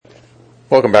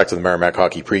Welcome back to the Merrimack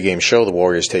Hockey pregame show. The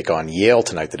Warriors take on Yale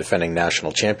tonight, the defending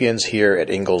national champions, here at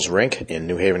Ingalls Rink in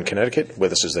New Haven, Connecticut.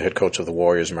 With us is the head coach of the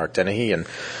Warriors, Mark Dennehy. And,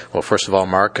 well, first of all,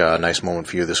 Mark, a nice moment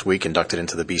for you this week, inducted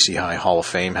into the BC High Hall of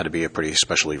Fame. Had to be a pretty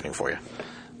special evening for you.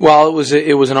 Well,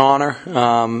 it was an honor.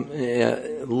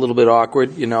 A little bit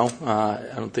awkward, you know.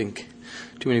 I don't think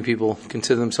too many people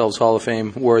consider themselves Hall of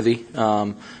Fame worthy.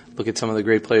 Look at some of the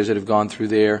great players that have gone through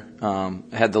there. I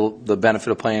had the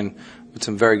benefit of playing with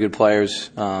some very good players.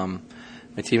 My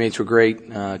teammates were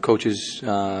great. Coaches,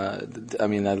 I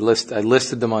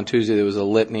listed them on Tuesday. There was a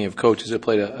litany of coaches that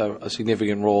played a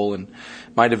significant role in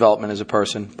my development as a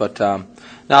person. But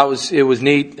no, it was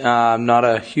neat. I'm not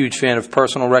a huge fan of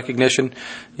personal recognition.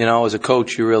 You know, as a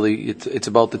coach, it's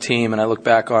about the team. And I look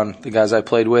back on the guys I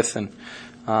played with, and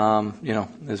you know,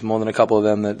 there's more than a couple of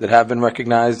them that have been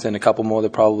recognized, and a couple more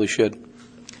that probably should.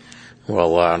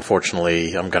 Well,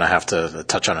 unfortunately, I'm going to have to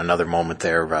touch on another moment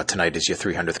there. Tonight is your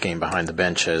 300th game behind the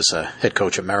bench as head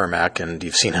coach at Merrimack, and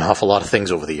you've seen an awful lot of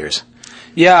things over the years.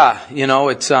 Yeah, you know,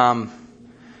 it's all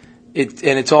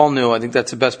new. I think that's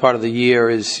the best part of the year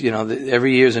is, you know,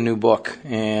 every year is a new book,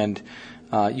 and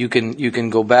you can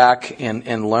go back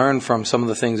and learn from some of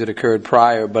the things that occurred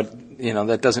prior, but, you know,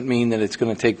 that doesn't mean that it's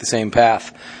going to take the same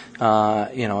path.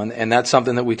 You know, and that's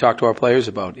something that we talk to our players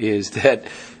about, is that,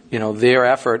 you know, their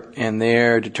effort and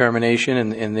their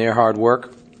determination and their hard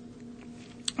work,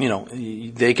 you know,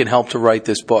 they can help to write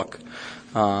this book.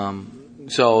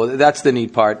 So that's the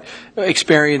neat part.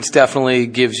 Experience definitely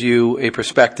gives you a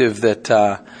perspective that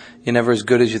you're never as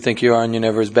good as you think you are, and you're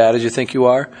never as bad as you think you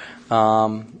are.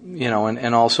 You know,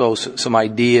 and also some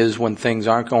ideas when things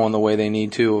aren't going the way they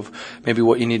need to, of maybe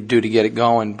what you need to do to get it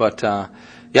going. But,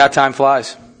 yeah, time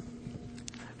flies.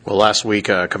 Well, last week,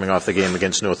 coming off the game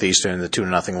against Northeastern, the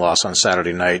 2-0 loss on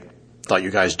Saturday night, thought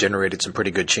you guys generated some pretty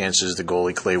good chances. The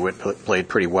goalie, Clay Witt, played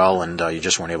pretty well, and you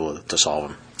just weren't able to solve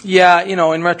them. Yeah, you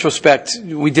know, in retrospect,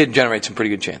 we did generate some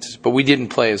pretty good chances, but we didn't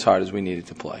play as hard as we needed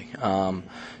to play.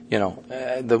 You know,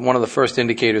 one of the first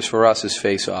indicators for us is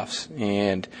face-offs,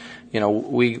 and you know,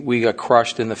 we got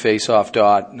crushed in the face-off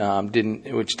dot,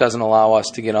 which doesn't allow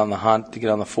us to get on the hunt, to get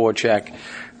on the forecheck.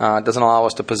 It doesn't allow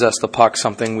us to possess the puck,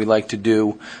 something we like to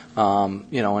do.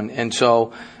 You know, and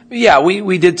so, yeah,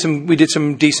 we did some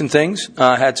decent things.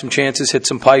 Had some chances, hit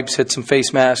some pipes, hit some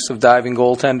face masks of diving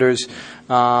goaltenders.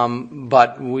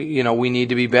 But we need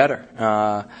to be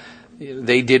better.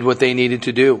 They did what they needed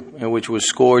to do, which was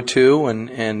score two, and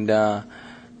then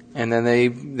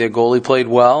their goalie played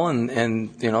well,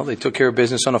 and you know, they took care of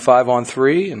business on a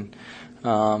 5-on-3,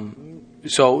 and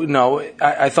so no,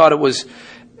 I thought it was.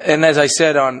 And as I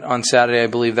said on Saturday, I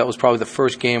believe that was probably the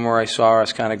first game where I saw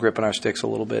us kind of gripping our sticks a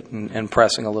little bit and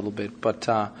pressing a little bit. But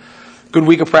good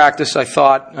week of practice, I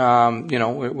thought. You know,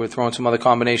 we're throwing some other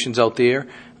combinations out there.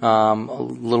 A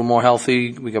little more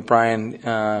healthy. We got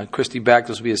Brian Christie back.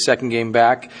 This will be his second game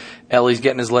back. Ellie's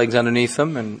getting his legs underneath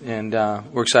him, and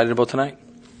we're excited about tonight.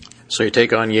 So you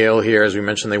take on Yale here. As we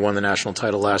mentioned, they won the national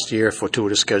title last year.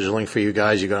 Fortuitous scheduling for you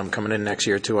guys. You got them coming in next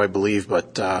year too, I believe.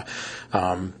 But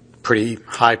pretty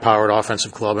high-powered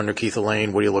offensive club under Keith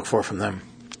Elaine. What do you look for from them?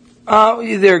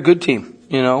 They're a good team,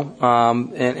 you know,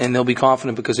 and they'll be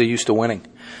confident because they're used to winning.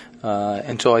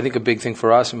 And so I think a big thing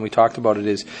for us, and we talked about it,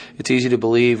 is it's easy to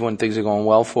believe when things are going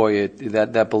well for you.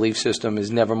 That belief system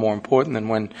is never more important than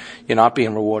when you're not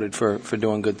being rewarded for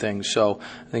doing good things. So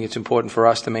I think it's important for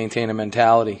us to maintain a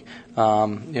mentality.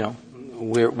 You know,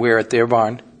 we're at their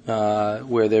barn,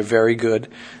 where they're very good.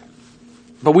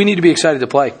 But we need to be excited to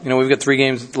play. You know, we've got 3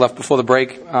 games left before the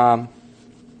break.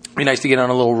 Be nice to get on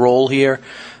a little roll here.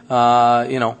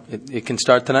 You know, it can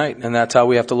start tonight, and that's how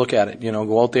we have to look at it. You know,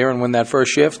 go out there and win that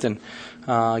first shift and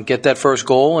get that first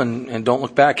goal, and don't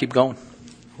look back. Keep going.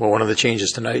 Well, one of the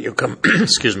changes tonight, you'll come,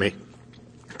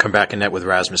 come back in net with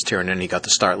Rasmus Tiranen. He got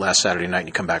the start last Saturday night, and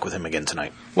you come back with him again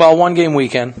tonight. Well, 1-game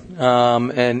weekend,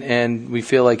 and we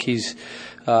feel like he's,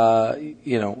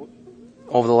 you know,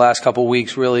 over the last couple of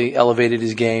weeks, really elevated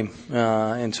his game.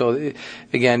 And so,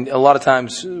 again, a lot of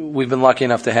times we've been lucky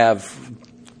enough to have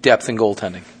depth in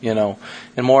goaltending, you know.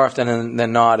 And more often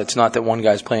than not, it's not that one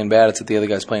guy's playing bad, it's that the other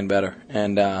guy's playing better.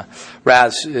 And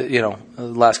Raz, you know, the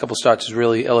last couple of starts has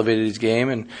really elevated his game.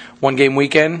 And 1-game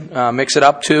weekend, mix it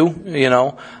up too, you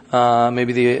know.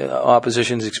 Maybe the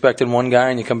opposition's expecting one guy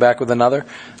and you come back with another.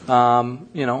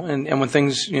 You know, and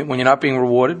when you're not being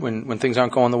rewarded, when things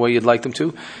aren't going the way you'd like them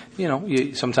to, you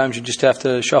know, sometimes you just have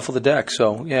to shuffle the deck.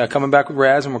 So, yeah, coming back with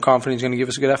Raz, and we're confident he's going to give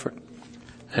us a good effort.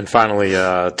 And finally,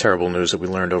 terrible news that we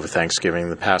learned over Thanksgiving,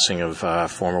 the passing of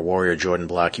former Warrior Jordan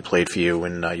Black. He played for you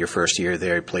in your first year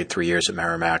there. He played 3 years at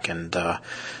Merrimack. And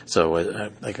so I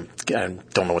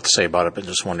don't know what to say about it, but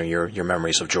just wondering your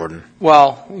memories of Jordan.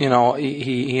 Well,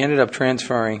 he ended up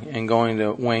transferring and going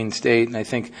to Wayne State, and I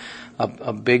think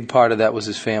a big part of that was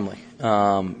his family.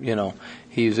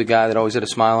 He was a guy that always had a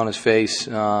smile on his face,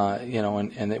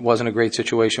 and it wasn't a great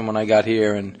situation when I got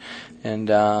here, and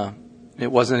it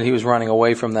wasn't that he was running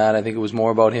away from that. I think it was more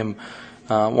about him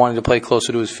wanting to play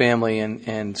closer to his family,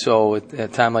 and so at a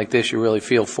time like this, you really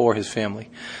feel for his family.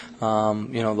 The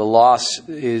loss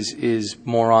is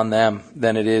more on them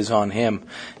than it is on him,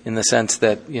 in the sense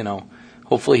that,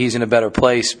 hopefully he's in a better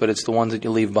place, but it's the ones that you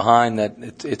leave behind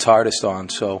that it's hardest on.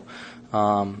 So,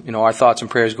 our thoughts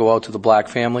and prayers go out to the Black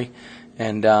family.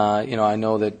 And, I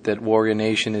know that Warrior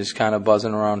Nation is kind of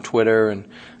buzzing around Twitter, and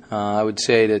I would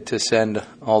say to send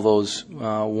all those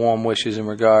warm wishes and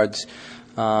regards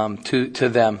to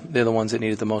them. They're the ones that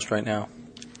need it the most right now.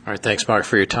 All right, thanks, Mark,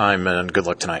 for your time, and good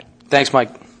luck tonight. Thanks,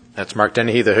 Mike. That's Mark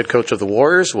Dennehy, the head coach of the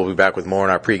Warriors. We'll be back with more on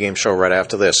our pregame show right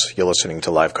after this. You're listening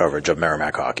to live coverage of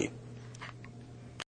Merrimack Hockey.